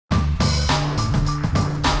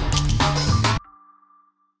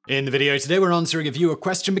In the video today, we're answering a viewer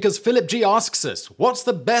question because Philip G asks us, what's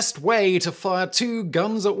the best way to fire 2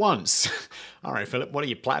 guns at once? Alright, Philip, what are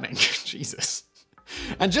you planning? Jesus.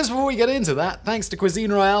 And just before we get into that, thanks to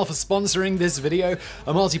Cuisine Royale for sponsoring this video,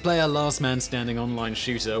 a multiplayer last man standing online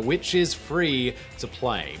shooter which is free to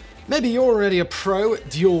play. Maybe you're already a pro at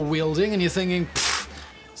dual wielding and you're thinking,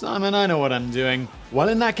 Simon, I know what I'm doing. Well,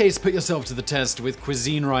 in that case, put yourself to the test with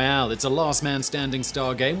Cuisine Royale. It's a last man standing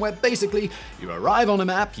style game where basically you arrive on a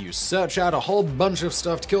map, you search out a whole bunch of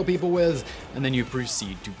stuff to kill people with, and then you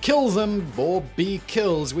proceed to kill them or be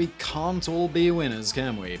killed. We can't all be winners,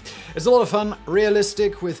 can we? It's a lot of fun,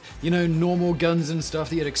 realistic with, normal guns and stuff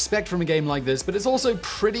that you'd expect from a game like this, but it's also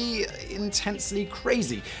pretty intensely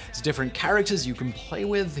crazy. There's different characters you can play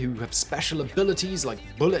with who have special abilities like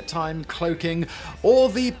bullet time, cloaking, or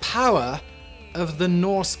the power of the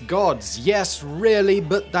Norse gods. Yes, really,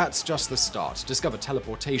 but that's just the start. Discover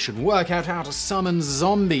teleportation, work out how to summon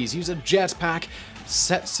zombies, use a jetpack,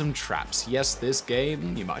 set some traps. Yes, this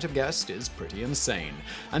game, you might have guessed, is pretty insane.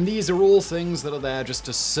 And these are all things that are there just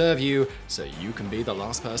to serve you so you can be the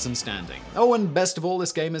last person standing. Oh, and best of all,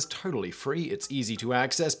 this game is totally free. It's easy to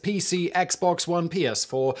access. PC, Xbox One,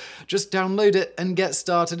 PS4. Just download it and get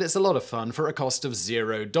started. It's a lot of fun for a cost of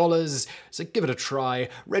 $0. So give it a try,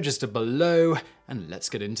 register below, and let's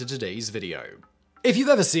get into today's video. If you've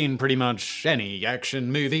ever seen pretty much any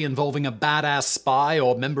action movie involving a badass spy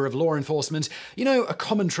or member of law enforcement, a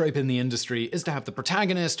common trope in the industry is to have the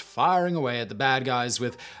protagonist firing away at the bad guys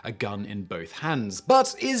with a gun in both hands.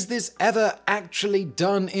 But is this ever actually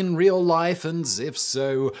done in real life? And if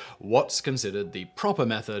so, what's considered the proper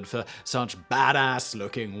method for such badass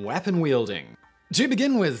looking weapon wielding? To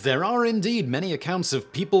begin with, there are indeed many accounts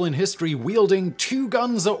of people in history wielding 2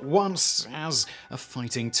 guns at once as a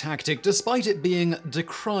fighting tactic, despite it being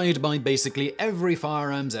decried by basically every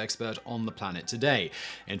firearms expert on the planet today.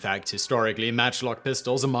 In fact, historically, matchlock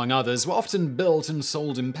pistols, among others, were often built and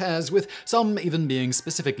sold in pairs, with some even being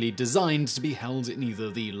specifically designed to be held in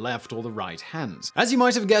either the left or the right hand. As you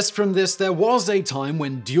might have guessed from this, there was a time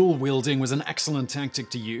when dual wielding was an excellent tactic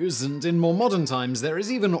to use, and in more modern times, there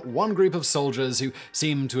is even one group of soldiers who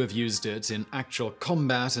seem to have used it in actual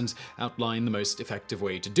combat and outline the most effective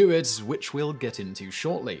way to do it, which we'll get into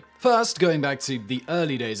shortly. First, going back to the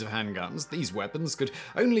early days of handguns, these weapons could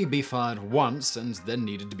only be fired once and then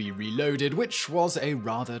needed to be reloaded, which was a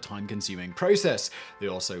rather time-consuming process. They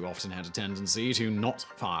also often had a tendency to not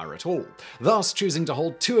fire at all. Thus, choosing to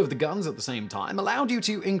hold 2 of the guns at the same time allowed you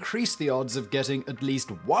to increase the odds of getting at least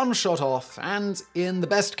 1 shot off, and in the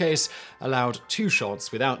best case, allowed 2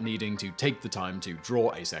 shots without needing to take the time to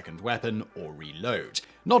draw a second weapon or reload.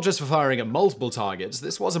 Not just for firing at multiple targets,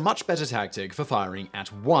 this was a much better tactic for firing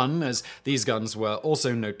at one, as these guns were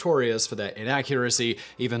also notorious for their inaccuracy,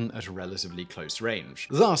 even at relatively close range.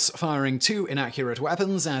 Thus, firing 2 inaccurate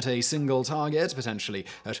weapons at a single target, potentially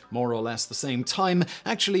at more or less the same time,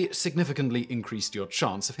 actually significantly increased your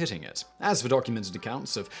chance of hitting it. As for documented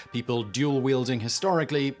accounts of people dual-wielding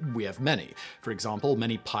historically, we have many. For example,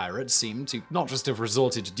 many pirates seem to not just have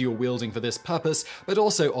resorted to dual-wielding for this purpose, but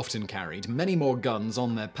also often carried many more guns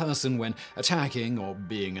on their person when attacking or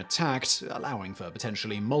being attacked, allowing for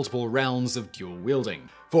potentially multiple rounds of dual wielding.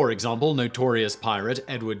 For example, notorious pirate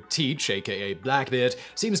Edward Teach, aka Blackbeard,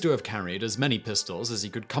 seems to have carried as many pistols as he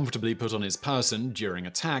could comfortably put on his person during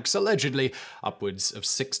attacks, allegedly upwards of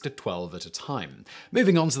 6 to 12 at a time.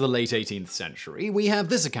 Moving on to the late 18th century, we have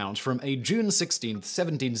this account from a June 16,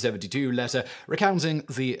 1772 letter recounting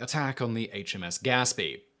the attack on the HMS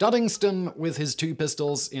Gaspee. Duddingston, with his 2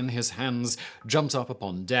 pistols in his hands, jumped up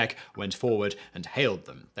upon deck, went forward, and hailed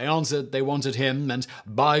them. They answered they wanted him, and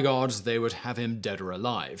by God, they would have him dead or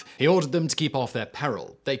alive. He ordered them to keep off their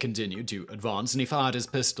peril. They continued to advance, and he fired his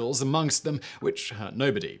pistols amongst them, which hurt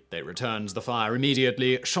nobody. They returned the fire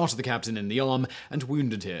immediately, shot the captain in the arm, and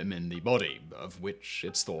wounded him in the body, of which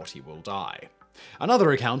it's thought he will die.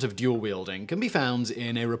 Another account of dual wielding can be found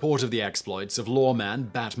in a report of the exploits of lawman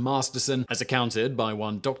Bat Masterson, as accounted by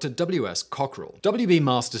one Dr. W.S. Cockrell. W.B.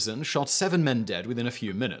 Masterson shot 7 men dead within a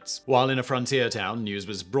few minutes. While in a frontier town, news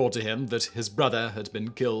was brought to him that his brother had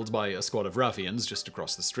been killed by a squad of ruffians just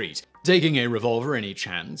across the street. Taking a revolver in each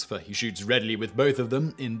hand, for he shoots readily with both of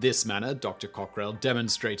them, in this manner Dr. Cockrell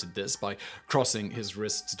demonstrated this by crossing his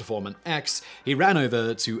wrists to form an X, he ran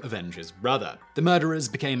over to avenge his brother. The murderers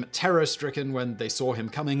became terror-stricken when they saw him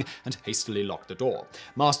coming and hastily locked the door.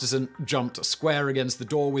 Masterson jumped square against the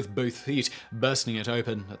door with both feet, bursting it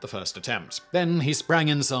open at the first attempt. Then he sprang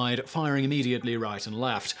inside, firing immediately right and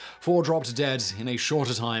left. 4 dropped dead in a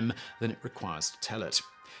shorter time than it requires to tell it.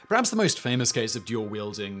 Perhaps the most famous case of dual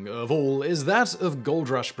wielding of all is that of Gold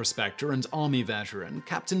Rush prospector and Army veteran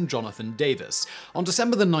Captain Jonathan Davis. On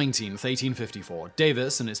December the 19th, 1854,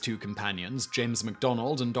 Davis and his two companions, James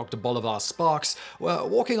McDonald and Dr. Bolivar Sparks, were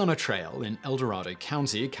walking on a trail in El Dorado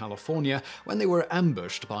County, California, when they were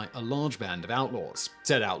ambushed by a large band of outlaws.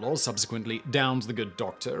 Said outlaws subsequently downed the good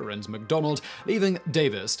doctor and McDonald, leaving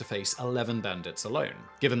Davis to face 11 bandits alone.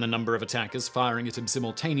 Given the number of attackers firing at him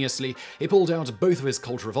simultaneously, he pulled out both of his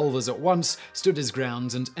Colt revolvers at once, stood his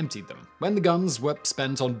ground, and emptied them. When the guns were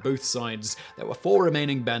spent on both sides, there were 4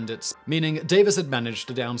 remaining bandits, meaning Davis had managed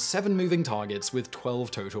to down 7 moving targets with 12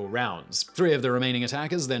 total rounds. 3 of the remaining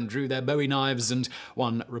attackers then drew their Bowie knives and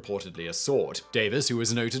one reportedly a sword. Davis, who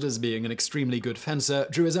was noted as being an extremely good fencer,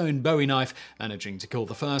 drew his own Bowie knife, managing to kill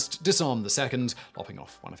the first, disarm the second, lopping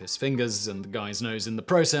off one of his fingers and the guy's nose in the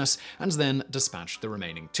process, and then dispatched the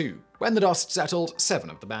remaining 2. When the dust settled, 7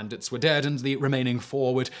 of the bandits were dead and the remaining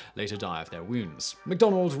 4 would later die of their wounds.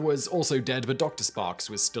 McDonald was also dead, but Dr. Sparks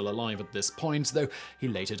was still alive at this point, though he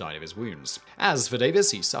later died of his wounds. As for Davis,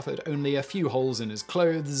 he suffered only a few holes in his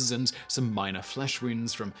clothes and some minor flesh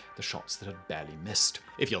wounds from the shots that had barely missed.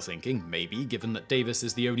 If you're thinking, maybe, given that Davis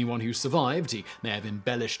is the only one who survived, he may have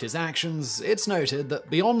embellished his actions, it's noted that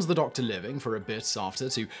beyond the doctor living for a bit after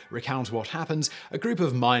to recount what happened, a group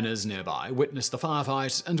of miners nearby witnessed the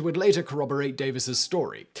firefight and would later corroborate Davis's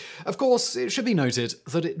story. Of course, it should be noted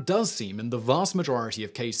that it does seem in the vast majority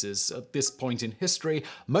of cases at this point in history,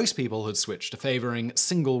 most people had switched to favoring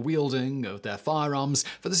single wielding of their firearms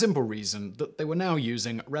for the simple reason that they were now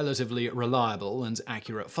using relatively reliable and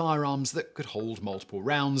accurate firearms that could hold multiple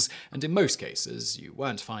rounds, and in most cases, you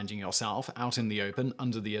weren't finding yourself out in the open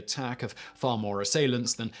under the attack of far more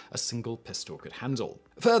assailants than a single pistol could handle.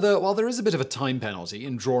 Further, while there is a bit of a time penalty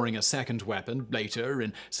in drawing a second weapon later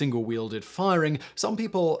in single-wielded firing, some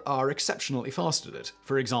people are exceptionally fast at it.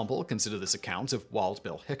 For example, consider this account of Wild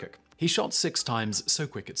Bill Hickok. He shot 6 times so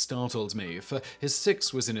quick it startled me, for his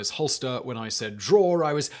 6 was in his holster. When I said draw,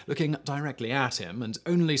 I was looking directly at him and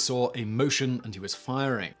only saw a motion and he was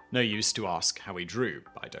firing. No use to ask how he drew,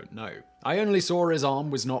 I don't know. I only saw his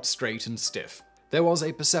arm was not straight and stiff. There was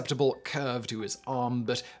a perceptible curve to his arm,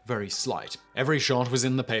 but very slight. Every shot was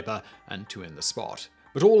in the paper and 2 in the spot,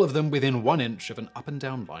 but all of them within 1 inch of an up and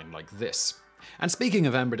down line like this. And speaking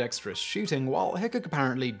of ambidextrous shooting, while Hickok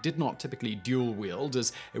apparently did not typically dual wield,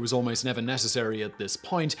 as it was almost never necessary at this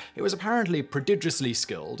point, he was apparently prodigiously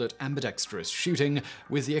skilled at ambidextrous shooting,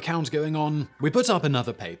 with the account going on, "We put up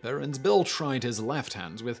another paper, and Bill tried his left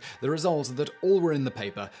hand, with the result that all were in the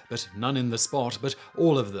paper, but none in the spot, but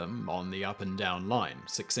all of them on the up and down line,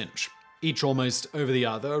 6 inch. Each almost over the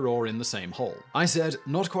other or in the same hole." I said,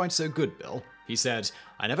 "Not quite so good, Bill." He said,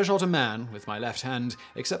 "I never shot a man with my left hand,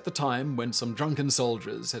 except the time when some drunken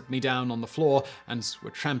soldiers had me down on the floor and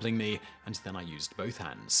were trampling me, and then I used both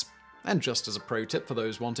hands." And just as a pro tip for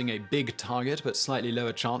those wanting a big target but slightly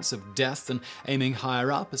lower chance of death than aiming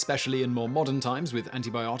higher up, especially in more modern times with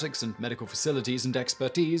antibiotics and medical facilities and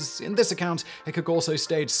expertise, in this account, Hickok also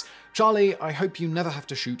states, "Charlie, I hope you never have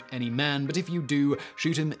to shoot any man, but if you do,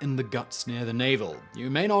 shoot him in the guts near the navel. You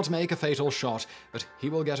may not make a fatal shot, but he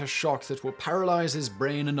will get a shock that will paralyze his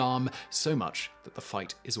brain and arm so much that the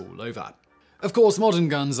fight is all over." Of course, modern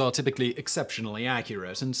guns are typically exceptionally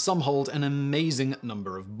accurate, and some hold an amazing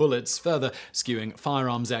number of bullets, further skewing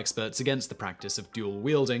firearms experts against the practice of dual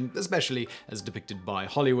wielding, especially as depicted by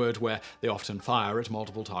Hollywood, where they often fire at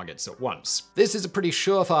multiple targets at once. This is a pretty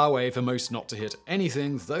surefire way for most not to hit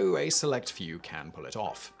anything, though a select few can pull it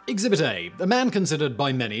off. Exhibit A. A man considered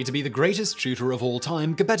by many to be the greatest shooter of all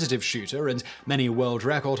time, competitive shooter, and many world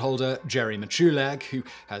record holder, Jerry Matchlock, who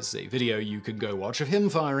has a video you can go watch of him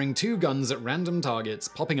firing 2 guns at random targets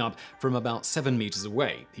popping up from about 7 meters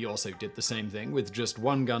away. He also did the same thing with just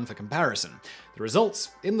 1 gun for comparison. The results?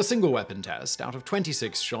 In the single weapon test, out of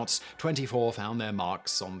 26 shots, 24 found their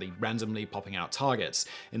marks on the randomly popping out targets.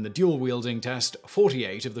 In the dual wielding test,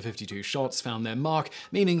 48 of the 52 shots found their mark,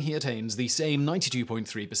 meaning he attains the same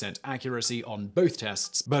 92.3% accuracy on both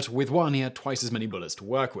tests, but with one he had twice as many bullets to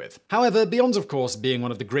work with. However, beyond of course being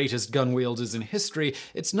one of the greatest gun wielders in history,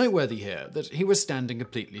 it's noteworthy here that he was standing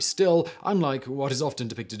completely still, unlike what is often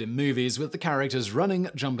depicted in movies with the characters running,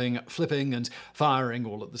 jumping, flipping, and firing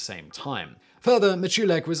all at the same time. Further,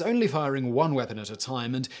 Matchlock was only firing 1 weapon at a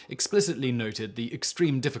time and explicitly noted the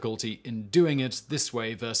extreme difficulty in doing it this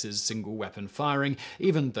way versus single weapon firing,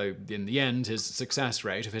 even though in the end his success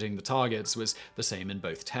rate of hitting the targets was the same in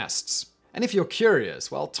both tests. And if you're curious,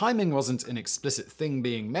 well, timing wasn't an explicit thing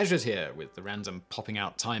being measured here, with the random popping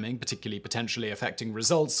out timing particularly potentially affecting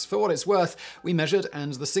results. For what it's worth, we measured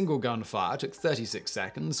and the single gun fire took 36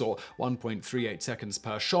 seconds, or 1.38 seconds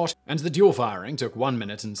per shot, and the dual firing took 1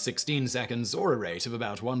 minute and 16 seconds, or a rate of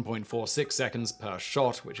about 1.46 seconds per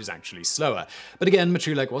shot, which is actually slower. But again,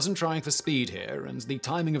 Matchlock wasn't trying for speed here, and the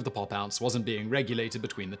timing of the pop-outs wasn't being regulated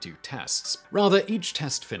between the two tests. Rather, each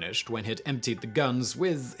test finished when he'd emptied the guns,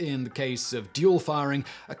 with, in the case of dual firing,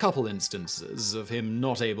 a couple instances of him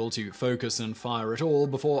not able to focus and fire at all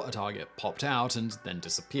before a target popped out and then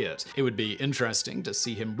disappeared. It would be interesting to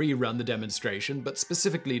see him rerun the demonstration, but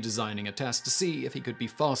specifically designing a test to see if he could be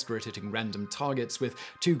faster at hitting random targets with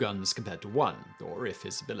 2 guns compared to 1, or if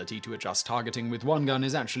his ability to adjust targeting with 1 gun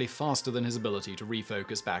is actually faster than his ability to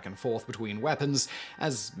refocus back and forth between weapons,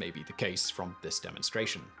 as may be the case from this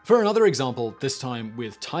demonstration. For another example, this time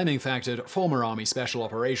with timing factored, former Army Special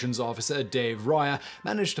Operations Officer Dave Ryer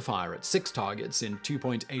managed to fire at 6 targets in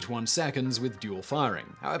 2.81 seconds with dual firing.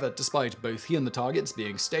 However, despite both he and the targets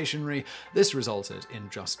being stationary, this resulted in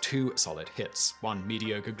just 2 solid hits, 1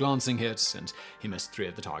 mediocre glancing hit, and he missed 3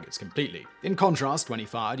 of the targets completely. In contrast, when he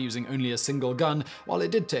fired using only a single gun, while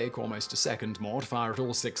it did take almost a second more to fire at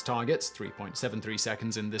all 6 targets, 3.73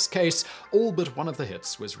 seconds in this case, all but 1 of the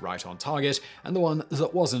hits was right on target, and the one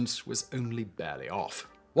that wasn't was only barely off.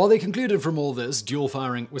 While they concluded from all this dual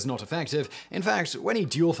firing was not effective, in fact, when he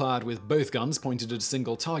dual fired with both guns pointed at a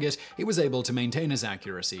single target, he was able to maintain his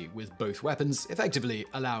accuracy with both weapons, effectively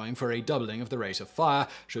allowing for a doubling of the rate of fire,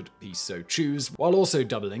 should he so choose, while also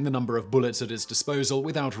doubling the number of bullets at his disposal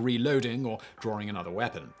without reloading or drawing another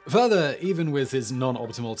weapon. Further, even with his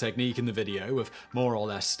non-optimal technique in the video of more or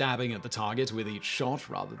less stabbing at the target with each shot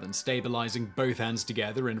rather than stabilizing both hands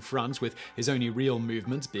together in front with his only real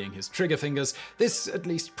movement being his trigger fingers, this at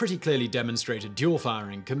least pretty clearly demonstrated dual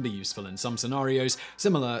firing can be useful in some scenarios,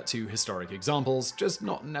 similar to historic examples, just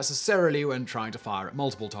not necessarily when trying to fire at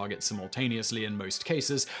multiple targets simultaneously in most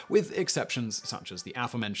cases, with exceptions such as the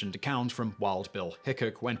aforementioned account from Wild Bill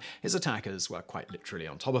Hickok when his attackers were quite literally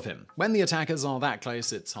on top of him. When the attackers are that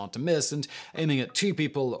close, it's hard to miss, and aiming at 2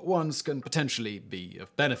 people at once can potentially be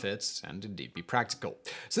of benefit, and indeed be practical.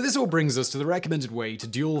 So this all brings us to the recommended way to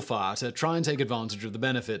dual fire to try and take advantage of the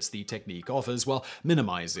benefits the technique offers while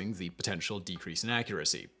minimizing the potential decrease in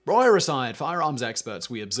accuracy. Ryer aside, firearms experts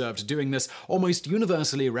we observed doing this almost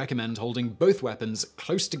universally recommend holding both weapons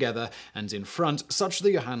close together and in front, such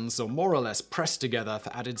that your hands are more or less pressed together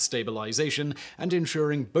for added stabilization and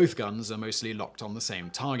ensuring both guns are mostly locked on the same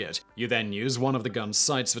target. You then use one of the gun's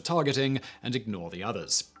sights for targeting and ignore the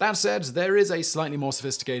others. That said, there is a slightly more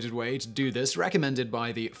sophisticated way to do this recommended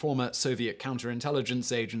by the former Soviet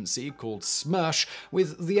counterintelligence agency called SMERSH,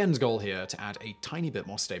 with the end goal here to add a tiny bit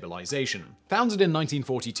more stabilization. Founded in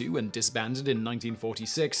 1942 and disbanded in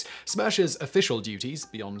 1946, SMERSH's official duties,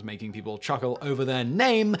 beyond making people chuckle over their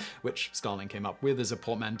name, which Stalin came up with as a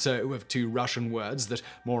portmanteau of 2 Russian words that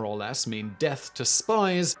more or less mean death to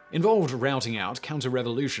spies, involved routing out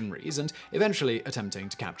counter-revolutionaries and eventually attempting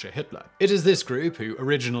to capture Hitler. It is this group who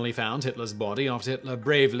originally found Hitler's body after Hitler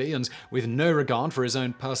bravely and with no regard for his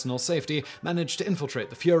own personal safety managed to infiltrate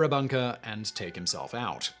the Führer bunker and take himself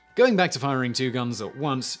out. Going back to firing 2 guns at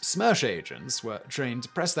once, SMERSH agents were trained to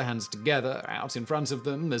press their hands together out in front of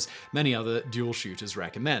them, as many other dual shooters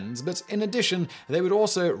recommend, but in addition, they would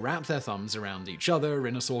also wrap their thumbs around each other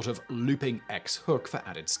in a sort of looping X hook for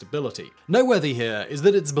added stability. Noteworthy here is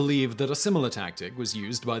that it's believed that a similar tactic was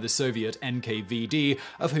used by the Soviet NKVD,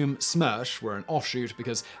 of whom SMERSH were an offshoot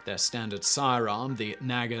because their standard sidearm, the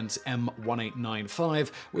Nagant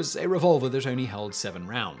M1895, was a revolver that only held 7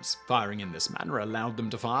 rounds. Firing in this manner allowed them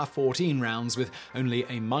to fire 14 rounds with only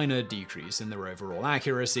a minor decrease in their overall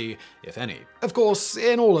accuracy, if any. Of course,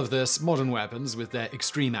 in all of this, modern weapons with their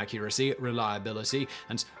extreme accuracy, reliability,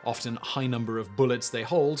 and often high number of bullets they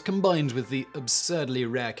hold, combined with the absurdly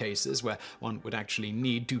rare cases where one would actually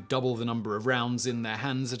need to double the number of rounds in their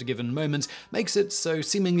hands at a given moment, makes it so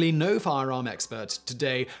seemingly no firearm expert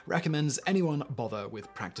today recommends anyone bother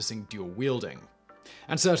with practicing dual wielding.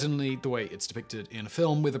 And certainly the way it's depicted in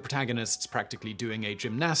film, with the protagonists practically doing a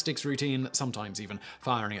gymnastics routine, sometimes even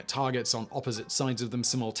firing at targets on opposite sides of them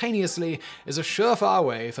simultaneously, is a surefire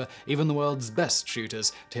way for even the world's best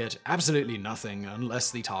shooters to hit absolutely nothing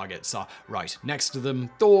unless the targets are right next to them,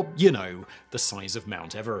 or, you know, the size of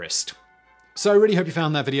Mount Everest. So I really hope you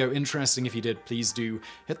found that video interesting. If you did, please do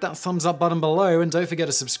hit that thumbs up button below and don't forget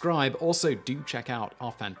to subscribe. Also, do check out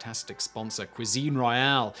our fantastic sponsor, Cuisine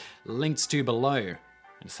Royale, linked to below.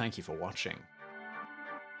 And thank you for watching.